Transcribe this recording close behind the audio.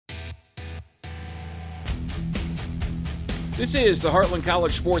This is the Heartland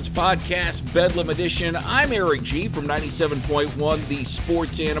College Sports Podcast, Bedlam Edition. I'm Erik Gee from 97.1, the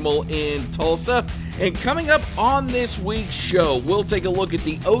Sports Animal in Tulsa. And coming up on this week's show, we'll take a look at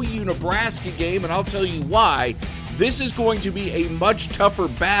the OU Nebraska game, and I'll tell you why this is going to be a much tougher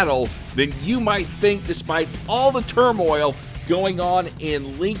battle than you might think, despite all the turmoil going on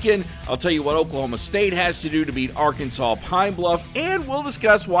in Lincoln. I'll tell you what Oklahoma State has to do to beat Arkansas Pine Bluff, and we'll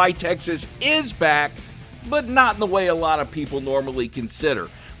discuss why Texas is back, but not in the way a lot of people normally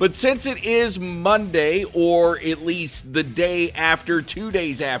consider. But since it is Monday, or at least the day after, 2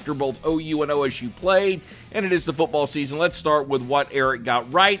 days after both OU and OSU played, and it is the football season, let's start with what Erik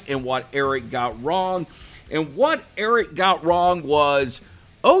got right and what Erik got wrong. And what Erik got wrong was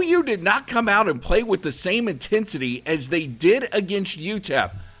OU did not come out and play with the same intensity as they did against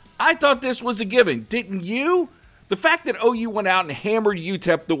UTEP. I thought this was a given, didn't you? The fact that OU went out and hammered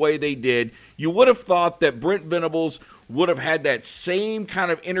UTEP the way they did, you would have thought that Brent Venables would have had that same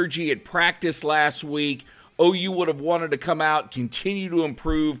kind of energy at practice last week. OU would have wanted to come out, continue to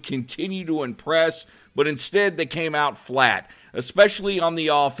improve, continue to impress, but instead they came out flat, especially on the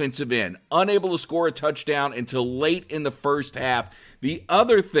offensive end, unable to score a touchdown until late in the first half. The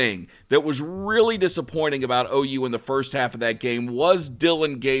other thing that was really disappointing about OU in the first half of that game was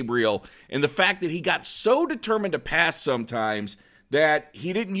Dillon Gabriel, and the fact that he got so determined to pass sometimes that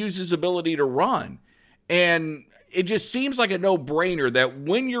he didn't use his ability to run. And it just seems like a no-brainer that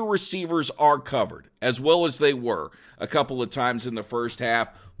when your receivers are covered, as well as they were a couple of times in the first half,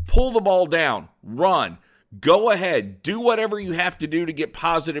 pull the ball down, run, go ahead, do whatever you have to do to get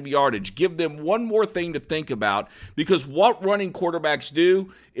positive yardage. Give them one more thing to think about, because what running quarterbacks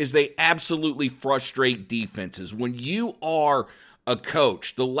do is they absolutely frustrate defenses. When you are a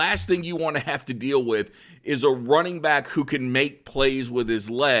coach, the last thing you want to have to deal with is a running back who can make plays with his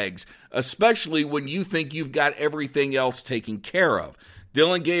legs, especially when you think you've got everything else taken care of.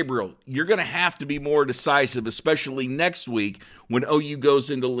 Dillon Gabriel, you're going to have to be more decisive, especially next week when OU goes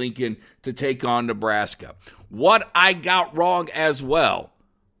into Lincoln to take on Nebraska. What I got wrong as well,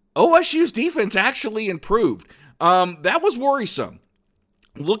 OSU's defense actually improved. That was worrisome.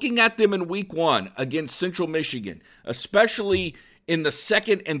 Looking at them in week one against Central Michigan, especially in the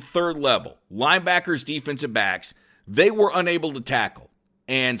second and third level, linebackers, defensive backs, they were unable to tackle.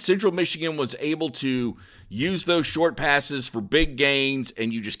 And Central Michigan was able to use those short passes for big gains,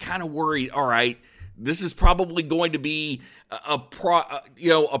 and you just kind of worried, all right, this is probably going to be a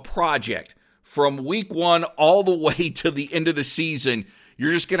project from week one all the way to the end of the season.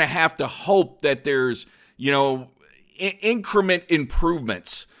 You're just going to have to hope that there's, increment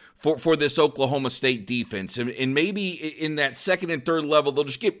improvements for this Oklahoma State defense. And maybe in that second and third level, they'll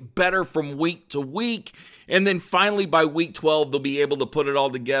just get better from week to week. And then finally by week 12, they'll be able to put it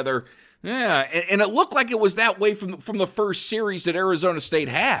all together. Yeah, and it looked like it was that way from the first series that Arizona State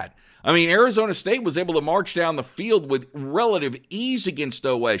had. I mean, Arizona State was able to march down the field with relative ease against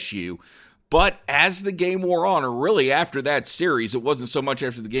OSU. But as the game wore on, or really after that series, it wasn't so much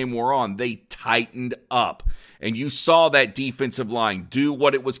after the game wore on, they tightened up. And you saw that defensive line do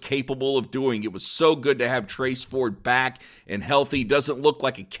what it was capable of doing. It was so good to have Trace Ford back and healthy. Doesn't look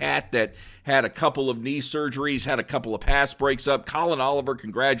like a cat that had a couple of knee surgeries, had a couple of pass breaks up. Colin Oliver,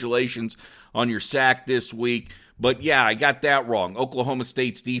 congratulations on your sack this week. But yeah, I got that wrong. Oklahoma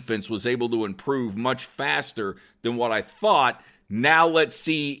State's defense was able to improve much faster than what I thought. Now let's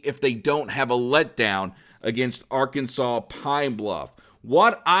see if they don't have a letdown against Arkansas Pine Bluff.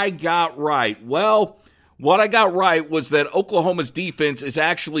 What I got right? Well, what I got right was that Oklahoma's defense is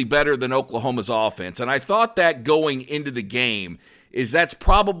actually better than Oklahoma's offense. And I thought that going into the game is that's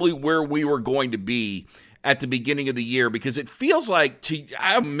probably where we were going to be at the beginning of the year, because it feels like,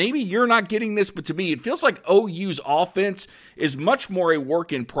 maybe you're not getting this, but to me, it feels like OU's offense is much more a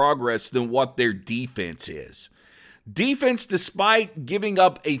work in progress than what their defense is. Defense, despite giving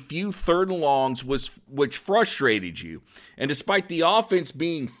up a few third and longs, which frustrated you. And despite the offense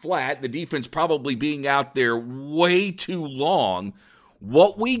being flat, the defense probably being out there way too long,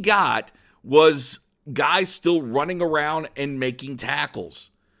 what we got was guys still running around and making tackles.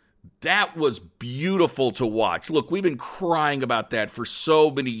 That was beautiful to watch. Look, we've been crying about that for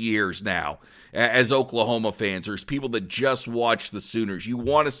so many years now as Oklahoma fans, or as people that just watch the Sooners. You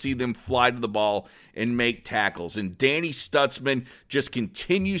want to see them fly to the ball and make tackles. And Danny Stutzman just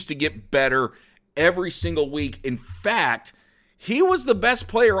continues to get better every single week. In fact, he was the best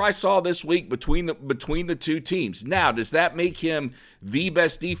player I saw this week between the two teams. Now, does that make him the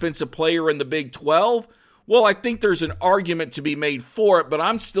best defensive player in the Big 12? Well, I think there's an argument to be made for it, but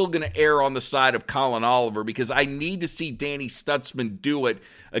I'm still going to err on the side of Colin Oliver because I need to see Danny Stutzman do it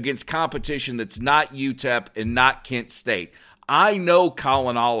against competition that's not UTEP and not Kent State. I know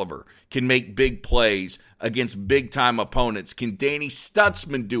Colin Oliver can make big plays against big-time opponents. Can Danny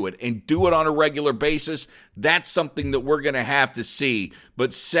Stutzman do it and do it on a regular basis? That's something that we're going to have to see.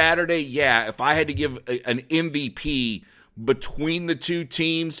 But Saturday, yeah, if I had to give an MVP between the two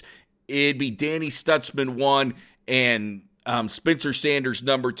teams, it'd be Danny Stutzman 1 and Spencer Sanders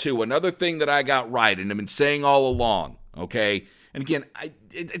number 2. Another thing that I got right, and I've been saying all along, okay? And again,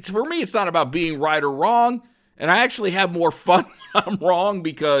 it's for me, it's not about being right or wrong, and I actually have more fun when I'm wrong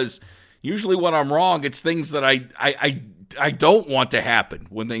because usually when I'm wrong, it's things that I don't want to happen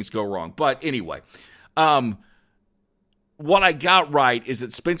when things go wrong. But anyway, what I got right is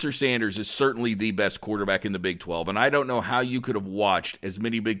that Spencer Sanders is certainly the best quarterback in the Big 12, and I don't know how you could have watched as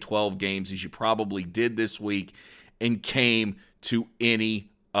many Big 12 games as you probably did this week and came to any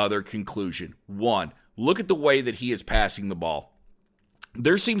other conclusion. One, look at the way that he is passing the ball.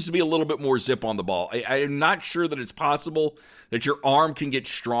 There seems to be a little bit more zip on the ball. I am not sure that it's possible that your arm can get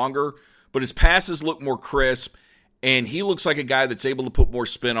stronger, but his passes look more crisp, and he looks like a guy that's able to put more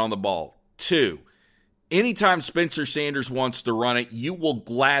spin on the ball. Two, anytime Spencer Sanders wants to run it, you will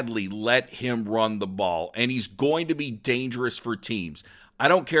gladly let him run the ball, and he's going to be dangerous for teams. I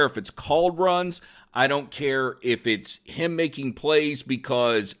don't care if it's called runs. I don't care if it's him making plays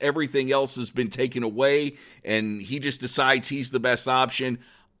because everything else has been taken away and he just decides he's the best option.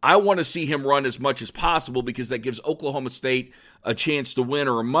 I want to see him run as much as possible because that gives Oklahoma State a chance to win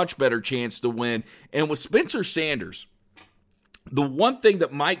or a much better chance to win. And with Spencer Sanders, the one thing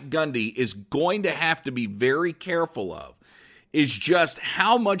that Mike Gundy is going to have to be very careful of is just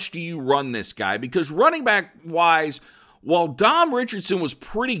how much do you run this guy? Because running back wise, while Dom Richardson was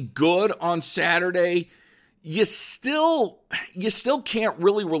pretty good on Saturday, you still can't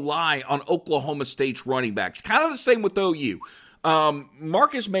really rely on Oklahoma State's running backs. Kind of the same with OU.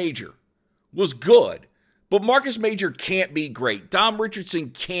 Marcus Major was good, but Marcus Major can't be great. Dom Richardson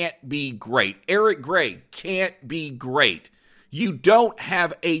can't be great. Erik Gee can't be great. You don't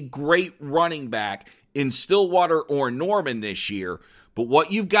have a great running back in Stillwater or Norman this year, but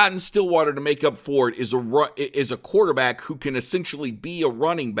what you've got in Stillwater to make up for it is a quarterback who can essentially be a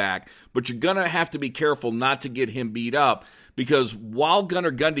running back, but you're going to have to be careful not to get him beat up because while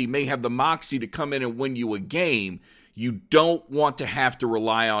Gunnar Gundy may have the moxie to come in and win you a game, you don't want to have to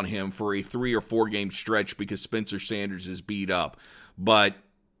rely on him for a 3 or 4 game stretch because Spencer Sanders is beat up. But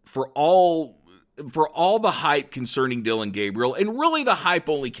for all the hype concerning Dillon Gabriel, and really the hype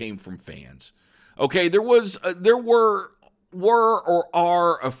only came from fans. Okay, there were or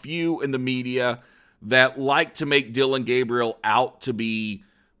are a few in the media that like to make Dillon Gabriel out to be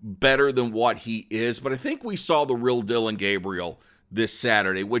better than what he is, but I think we saw the real Dillon Gabriel this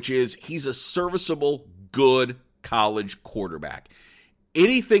Saturday, which is he's a serviceable, good college quarterback.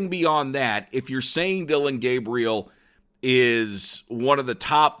 Anything beyond that, if you're saying Dillon Gabriel is one of the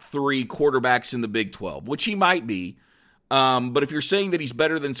top 3 quarterbacks in the Big 12, which he might be, but if you're saying that he's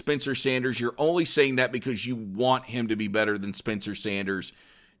better than Spencer Sanders, you're only saying that because you want him to be better than Spencer Sanders.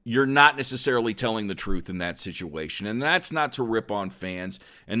 You're not necessarily telling the truth in that situation. And that's not to rip on fans,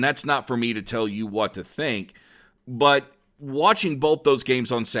 and that's not for me to tell you what to think. But watching both those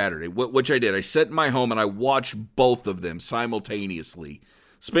games on Saturday, which I did, I sat in my home and I watched both of them simultaneously.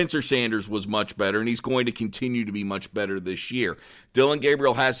 Spencer Sanders was much better, and he's going to continue to be much better this year. Dillon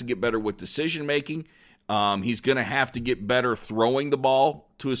Gabriel has to get better with decision-making. He's going to have to get better throwing the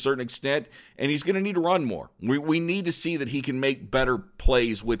ball to a certain extent, and he's going to need to run more. We need to see that he can make better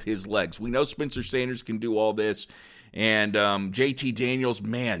plays with his legs. We know Spencer Sanders can do all this, and JT Daniels,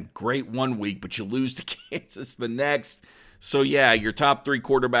 man, great one week, but you lose to Kansas the next. So, yeah, your top 3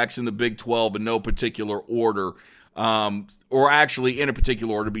 quarterbacks in the Big 12 in no particular order, or actually in a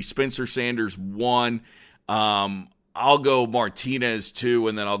particular order, be Spencer Sanders 1, I'll go Martinez 2,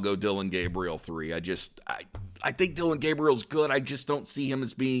 and then I'll go Dillon Gabriel 3. I think Dillon Gabriel's good. I just don't see him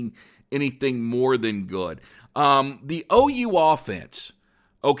as being anything more than good. The OU offense,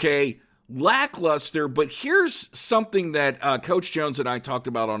 okay, lackluster, but here's something that Coach Jones and I talked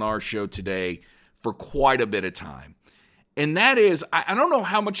about on our show today for quite a bit of time. And that is, I don't know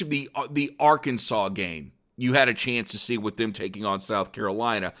how much of the Arkansas game you had a chance to see with them taking on South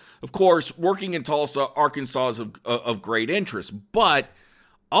Carolina. Of course, working in Tulsa, Arkansas is of great interest. But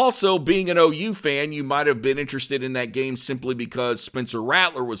also, being an OU fan, you might have been interested in that game simply because Spencer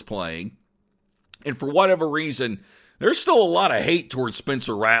Rattler was playing. And for whatever reason, there's still a lot of hate towards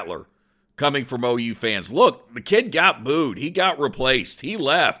Spencer Rattler coming from OU fans. Look, the kid got booed. He got replaced. He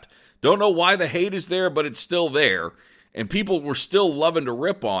left. Don't know why the hate is there, but it's still there. And people were still loving to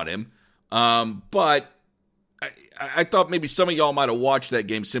rip on him. But I thought maybe some of y'all might have watched that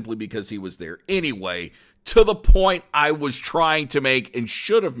game simply because he was there. Anyway, to the point I was trying to make and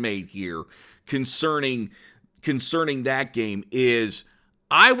should have made here concerning that game is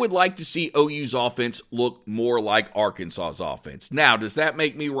I would like to see OU's offense look more like Arkansas's offense. Now, does that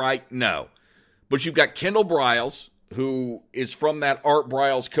make me right? No. But you've got Kendall Briles, who is from that Art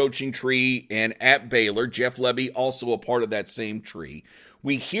Briles coaching tree and at Baylor. Jeff Lebby also a part of that same tree.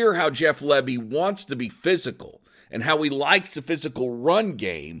 We hear how Jeff Lebby wants to be physical and how he likes the physical run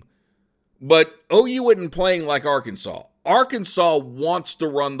game, but OU isn't playing like Arkansas. Arkansas wants to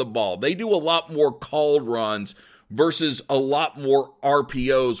run the ball. They do a lot more called runs versus a lot more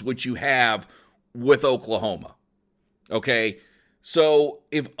RPOs, which you have with Oklahoma. Okay? So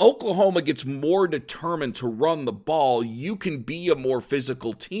if Oklahoma gets more determined to run the ball, you can be a more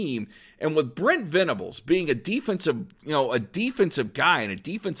physical team. And with Brent Venables being a defensive guy and a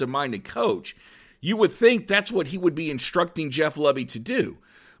defensive-minded coach, you would think that's what he would be instructing Jeff Lebby to do.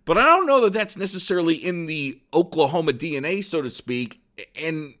 But I don't know that that's necessarily in the Oklahoma DNA, so to speak.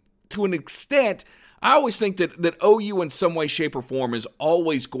 And to an extent, I always think that OU in some way, shape, or form is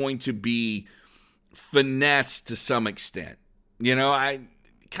always going to be finessed to some extent. You know, I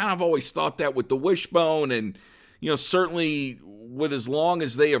kind of always thought that with the wishbone and, certainly with as long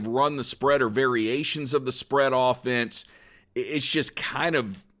as they have run the spread or variations of the spread offense, it's just kind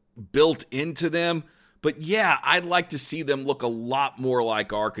of built into them. But yeah, I'd like to see them look a lot more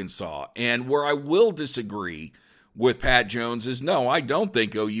like Arkansas. And where I will disagree with Pat Jones is, no, I don't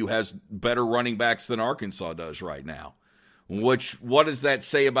think OU has better running backs than Arkansas does right now. What does that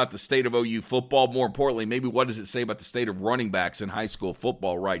say about the state of OU football? More importantly, maybe what does it say about the state of running backs in high school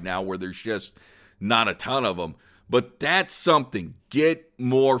football right now where there's just not a ton of them? But that's something. Get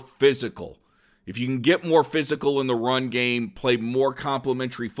more physical. If you can get more physical in the run game, play more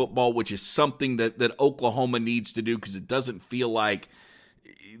complementary football, which is something that Oklahoma needs to do because it doesn't feel like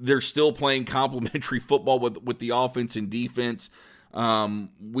they're still playing complementary football with the offense and defense,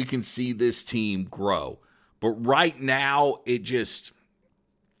 we can see this team grow. But right now, it just,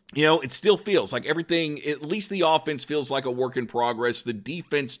 it still feels like everything, at least the offense feels like a work in progress. The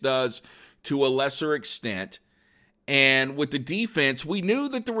defense does to a lesser extent. And with the defense, we knew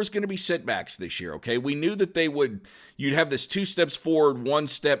that there was going to be setbacks this year, okay? We knew that you'd have this 2 steps forward, 1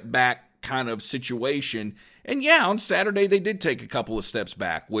 step back kind of situation. And yeah, on Saturday, they did take a couple of steps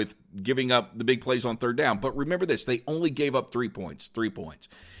back with giving up the big plays on third down. But remember this, they only gave up 3 points.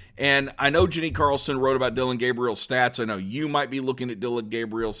 And I know Jenny Carlson wrote about Dylan Gabriel's stats. I know you might be looking at Dylan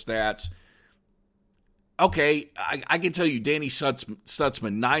Gabriel's stats. Okay, I can tell you, Danny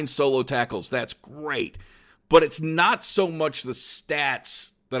Stutzman, 9 solo tackles. That's great. But it's not so much the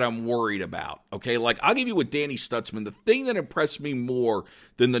stats that I'm worried about, okay? Like, I'll give you with Danny Stutzman, the thing that impressed me more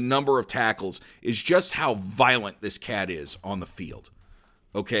than the number of tackles is just how violent this cat is on the field,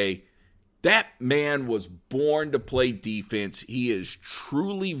 okay? That man was born to play defense. He is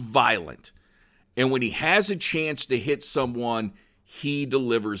truly violent. And when he has a chance to hit someone, he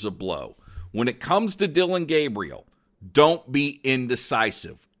delivers a blow. When it comes to Dylan Gabriel, don't be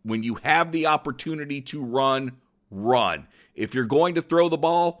indecisive. When you have the opportunity to run, run. If you're going to throw the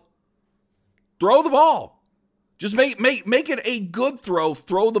ball, throw the ball. Just make it a good throw.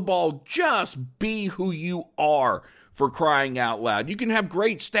 Throw the ball. Just be who you are, for crying out loud. You can have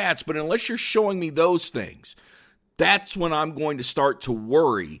great stats, but unless you're showing me those things, that's when I'm going to start to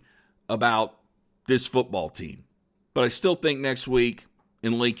worry about this football team. But I still think next week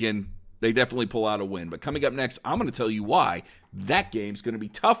in Lincoln, they definitely pull out a win. But coming up next, I'm going to tell you why that game's going to be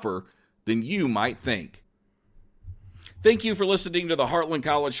tougher than you might think. Thank you for listening to the Heartland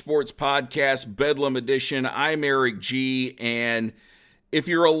College Sports Podcast, Bedlam Edition. I'm Erik Gee, and if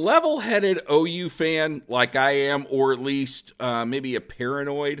you're a level-headed OU fan like I am, or at least maybe a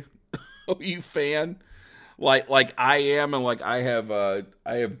paranoid OU fan like I am and like I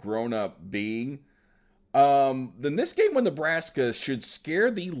have grown up being, then this game with Nebraska should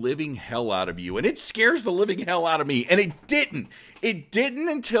scare the living hell out of you. And it scares the living hell out of me. And it didn't. It didn't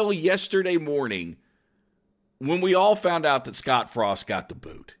until yesterday morning when we all found out that Scott Frost got the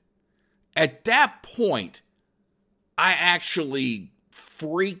boot. At that point, I actually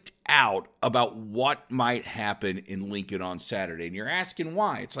freaked out about what might happen in Lincoln on Saturday. And you're asking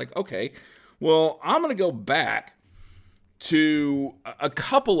why. It's like, okay, well, I'm going to go back to a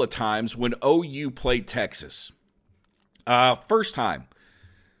couple of times when OU played Texas. First time,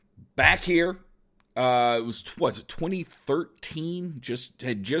 back here, was it 2013?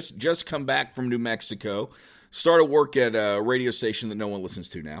 Had just come back from New Mexico. Started work at a radio station that no one listens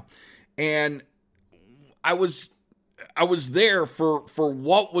to now. And I was there for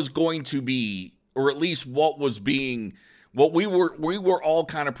what was going to be, or at least what we were all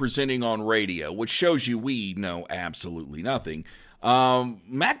kind of presenting on radio, which shows you we know absolutely nothing.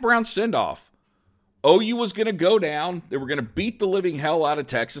 Mack Brown's send-off. OU was going to go down. They were going to beat the living hell out of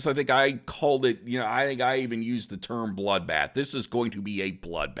Texas. I think I called it, I think I even used the term bloodbath. This is going to be a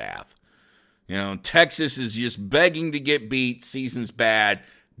bloodbath. Texas is just begging to get beat. Season's bad.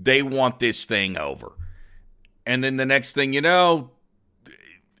 They want this thing over. And then the next thing you know,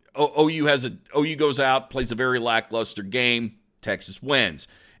 OU goes out, plays a very lackluster game. Texas wins.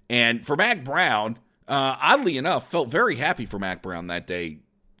 And for Mack Brown, oddly enough, felt very happy for Mack Brown that day,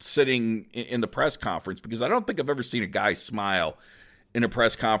 sitting in the press conference, because I don't think I've ever seen a guy smile in a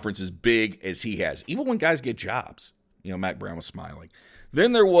press conference as big as he has. Even when guys get jobs, Mack Brown was smiling.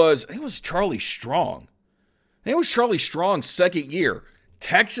 Then I think it was Charlie Strong. Charlie Strong's second year.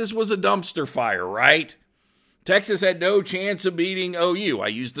 Texas was a dumpster fire, right? Texas had no chance of beating OU. I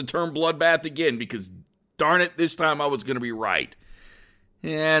used the term bloodbath again because, darn it, this time I was going to be right.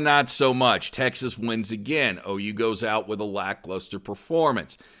 And not so much. Texas wins again. OU goes out with a lackluster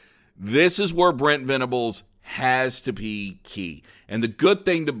performance. This is where Brent Venables has to be key. And the good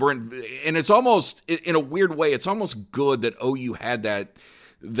thing to Brent, and it's almost, in a weird way, it's almost good that OU had that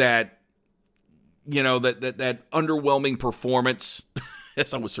underwhelming performance.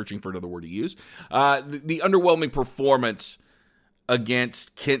 Yes, I was searching for another word to use. The underwhelming performance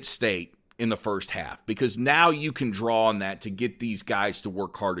against Kent State in the first half, because now you can draw on that to get these guys to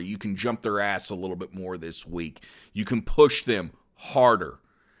work harder. You can jump their ass a little bit more this week. You can push them harder.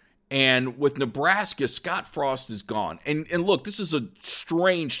 And with Nebraska, Scott Frost is gone. And look, this is a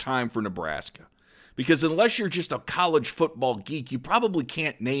strange time for Nebraska, because unless you're just a college football geek, you probably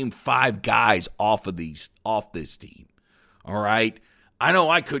can't name 5 guys off this team. All right? I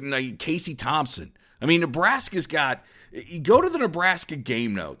know I couldn't. Casey Thompson. Nebraska's got... You go to the Nebraska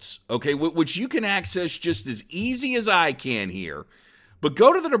game notes, okay, which you can access just as easy as I can here. But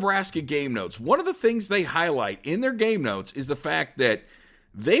go to the Nebraska game notes. One of the things they highlight in their game notes is the fact that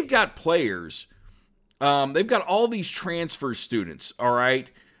they've got players, they've got all these transfer students, all right,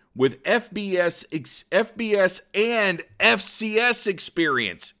 with FBS and FCS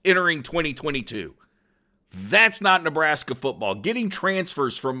experience entering 2022. That's not Nebraska football. Getting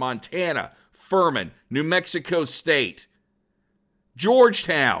transfers from Montana, Furman, New Mexico State,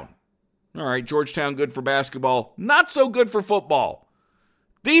 Georgetown. All right, Georgetown good for basketball, not so good for football.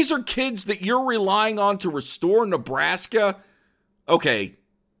 These are kids that you're relying on to restore Nebraska. Okay,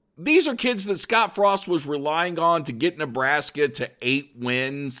 these are kids that Scott Frost was relying on to get Nebraska to 8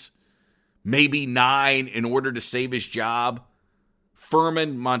 wins, maybe 9, in order to save his job.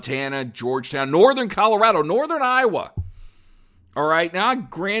 Furman, Montana, Georgetown, Northern Colorado, Northern Iowa. All right, now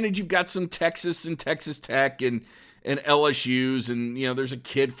granted you've got some Texas and Texas Tech and LSU's, and there's a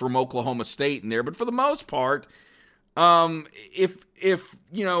kid from Oklahoma State in there, but for the most part, if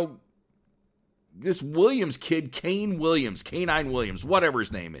this Williams kid, Canine Williams, whatever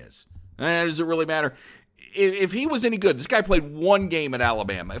his name is, does it really matter? If he was any good, this guy played 1 game at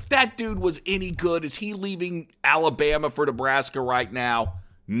Alabama. If that dude was any good, is he leaving Alabama for Nebraska right now?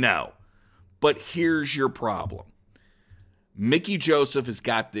 No. But here's your problem. Mickey Joseph has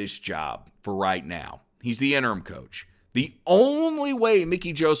got this job for right now. He's the interim coach. The only way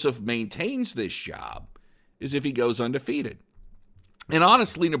Mickey Joseph maintains this job is if he goes undefeated. And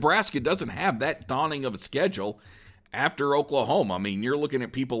honestly, Nebraska doesn't have that daunting of a schedule after Oklahoma. You're looking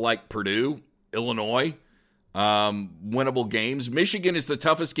at people like Purdue, Illinois, winnable games. Michigan is the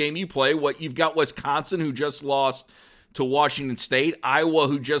toughest game you play. You've got Wisconsin, who just lost to Washington State, Iowa,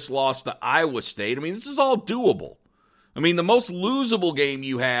 who just lost to Iowa State. This is all doable. The most losable game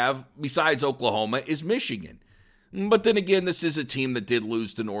you have, besides Oklahoma, is Michigan. But then again, this is a team that did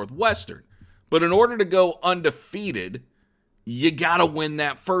lose to Northwestern. But in order to go undefeated, you got to win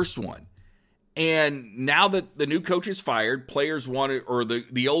that first one. And now that the new coach is fired, players want to, or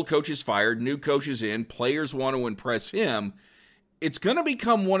the old coach is fired, new coach is in, players want to impress him, it's going to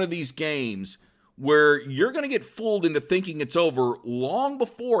become one of these games where you're going to get fooled into thinking it's over long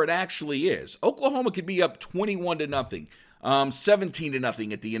before it actually is. Oklahoma could be up 21-0,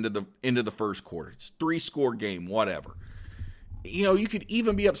 17-0 at the end of the first quarter. It's a 3-score game, whatever. You could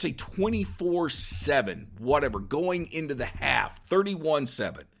even be up, say, 24-7, whatever, going into the half,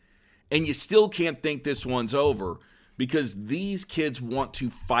 31-7. And you still can't think this one's over, because these kids want to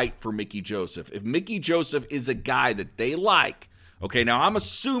fight for Mickey Joseph. If Mickey Joseph is a guy that they like, okay, now I'm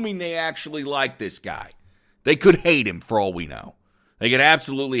assuming they actually like this guy. They could hate him for all we know. They could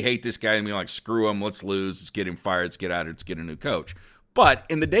absolutely hate this guy and be like, screw him, let's lose, let's get him fired, let's get out of here, let's get a new coach. But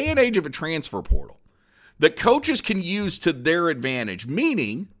in the day and age of a transfer portal, that coaches can use to their advantage,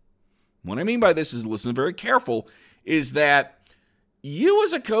 meaning, what I mean by this is, listen very careful, is that you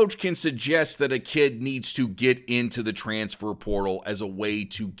as a coach can suggest that a kid needs to get into the transfer portal as a way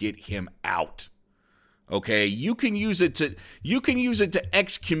to get him out. Okay, you can use it to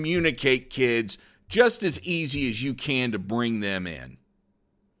excommunicate kids just as easy as you can to bring them in.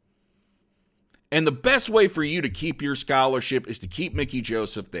 And the best way for you to keep your scholarship is to keep Mickey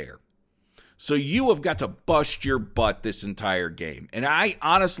Joseph there. So you have got to bust your butt this entire game. And I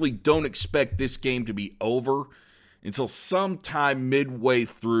honestly don't expect this game to be over until sometime midway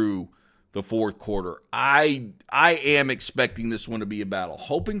through the fourth quarter. I am expecting this one to be a battle.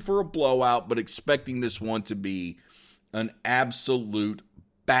 Hoping for a blowout, but expecting this one to be an absolute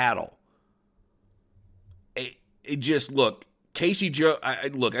battle. It just, look, I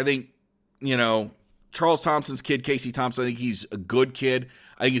think, Charles Thompson's kid, Casey Thompson, I think he's a good kid.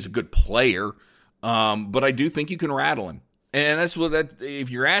 I think he's a good player. But I do think you can rattle him. And that's if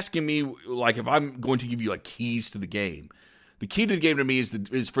you're asking me, like, if I'm going to give you like keys to the game, the key to the game to me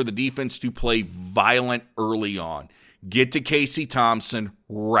is for the defense to play violent early on. Get to Casey Thompson,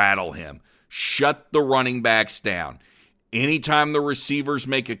 rattle him. Shut the running backs down. Anytime the receivers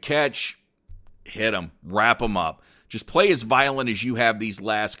make a catch, hit them, wrap them up. Just play as violent as you have these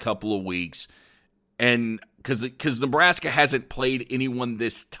last couple of weeks. And because Nebraska hasn't played anyone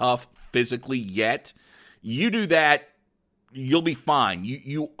this tough physically yet, you do that, you'll be fine.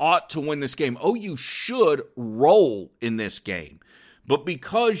 You ought to win this game. Oh, you should roll in this game. But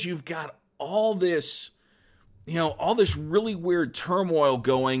because you've got all this, all this really weird turmoil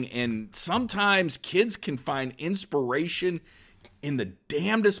going, and sometimes kids can find inspiration in the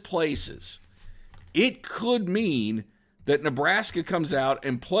damnedest places, it could mean that Nebraska comes out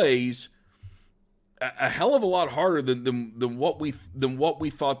and plays a hell of a lot harder than what we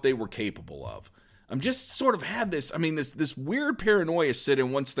thought they were capable of. I'm just sort of had this, this weird paranoia sit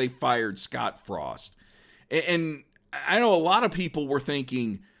in once they fired Scott Frost. And I know a lot of people were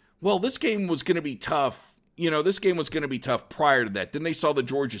thinking, well, this game was going to be tough. This game was going to be tough prior to that. Then they saw the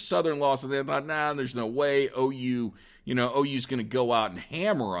Georgia Southern loss and they thought, nah, there's no way OU's going to go out and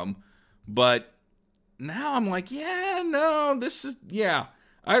hammer them. But now I'm like,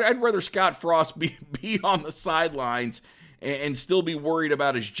 I'd rather Scott Frost be on the sidelines and still be worried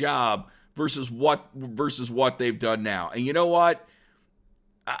about his job versus what they've done now. And you know what?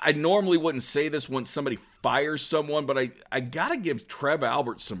 I normally wouldn't say this when somebody fires someone, but I got to give Trev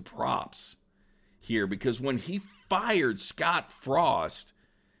Albert some props here, because when he fired Scott Frost,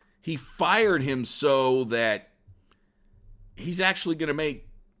 he fired him so that he's actually going to make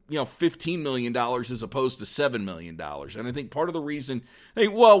 $15 million as opposed to $7 million. And I think part of the reason,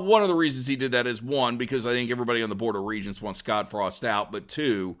 one of the reasons he did that is, one, because I think everybody on the Board of Regents wants Scott Frost out, but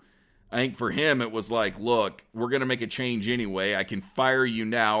two, I think for him it was like, look, we're going to make a change anyway. I can fire you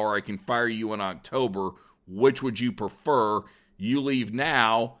now or I can fire you in October. Which would you prefer? You leave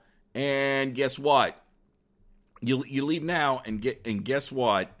now, and guess what? You leave now, and guess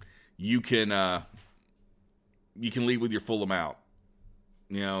what? You can leave with your full amount.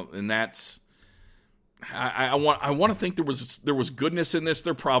 And that's, I want to think there was goodness in this.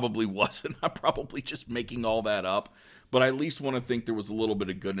 There probably wasn't. I'm probably just making all that up, but I at least want to think there was a little bit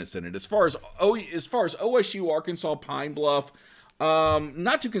of goodness in it. As far as OSU, Arkansas, Pine Bluff,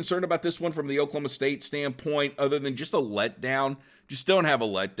 not too concerned about this one from the Oklahoma State standpoint, other than just a letdown. Just don't have a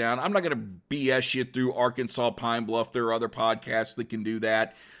letdown. I'm not going to BS you through Arkansas, Pine Bluff. There are other podcasts that can do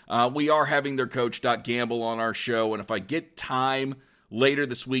that. We are having their coach, Doc Gamble, on our show, and if I get time later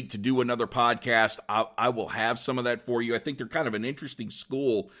this week to do another podcast, I will have some of that for you. I think they're kind of an interesting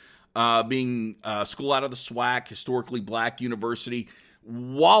school, being a school out of the SWAC, historically black university.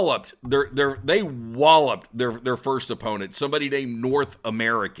 They walloped their first opponent, somebody named North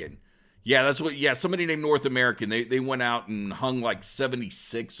American. Somebody named North American. They went out and hung like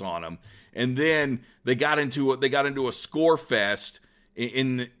 76 on them, and then they got into a score fest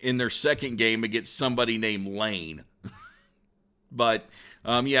in their second game against somebody named Lane. But,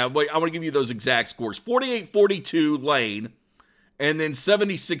 I want to give you those exact scores. 48-42 Lane, and then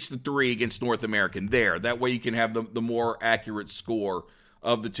 76-3 against North American there. That way you can have the more accurate score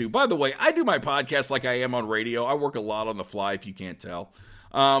of the two. By the way, I do my podcast like I am on radio. I work a lot on the fly, if you can't tell.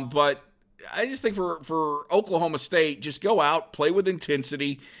 But I just think for Oklahoma State, just go out, play with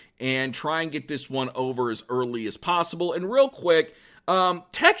intensity, and try and get this one over as early as possible. And real quick,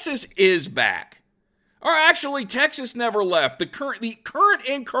 Texas is back. Or actually, Texas never left. The current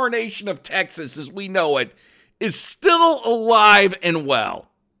incarnation of Texas, as we know it, is still alive and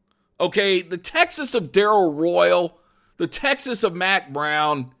well. Okay, the Texas of Darrell Royal, The Texas of Mac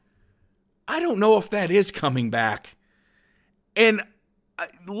Brown, I don't know if that is coming back. And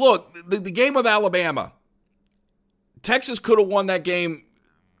look, the game with Alabama, Texas could have won that game.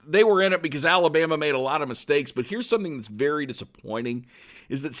 They were in it because Alabama made a lot of mistakes. But here's something that's very disappointing,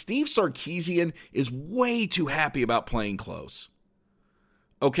 is that Steve Sarkisian is way too happy about playing close.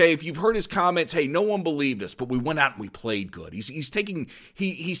 Okay, if you've heard his comments, hey, no one believed us, but we went out and we played good. He's taking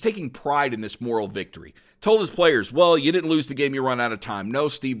pride in this moral victory. Told his players, well, you didn't lose the game, you run out of time. No,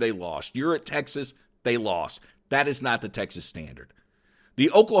 Steve, they lost. You're at Texas, they lost. That is not the Texas standard. The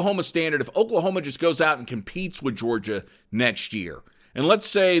Oklahoma standard, if Oklahoma just goes out and competes with Georgia next year, and let's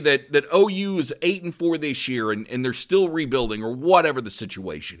say that OU is 8-4 this year and they're still rebuilding or whatever the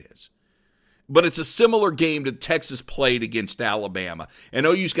situation is, but it's a similar game that Texas played against Alabama, and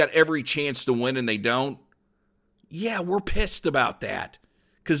OU's got every chance to win and they don't, yeah, we're pissed about that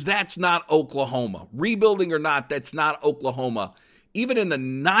because that's not Oklahoma. Rebuilding or not, that's not Oklahoma. Even in the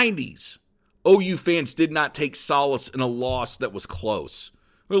 90s, OU fans did not take solace in a loss that was close.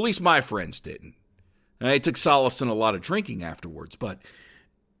 Or at least my friends didn't. They took solace in a lot of drinking afterwards, but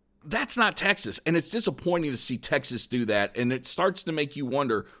that's not Texas. And it's disappointing to see Texas do that, and it starts to make you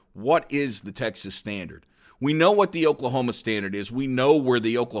wonder, what is the Texas standard? We know what the Oklahoma standard is. We know where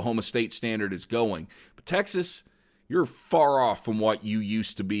the Oklahoma State standard is going. But Texas, you're far off from what you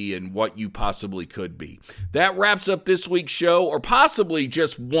used to be and what you possibly could be. That wraps up this week's show, or possibly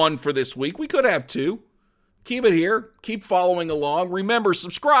just one for this week. We could have two. Keep it here. Keep following along. Remember,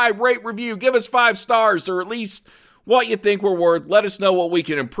 subscribe, rate, review, give us 5 stars, or at least what you think we're worth. Let us know what we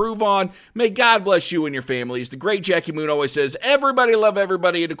can improve on. May God bless you and your families. The great Jackie Moon always says, everybody love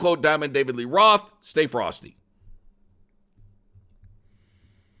everybody. And to quote Diamond David Lee Roth, stay frosty.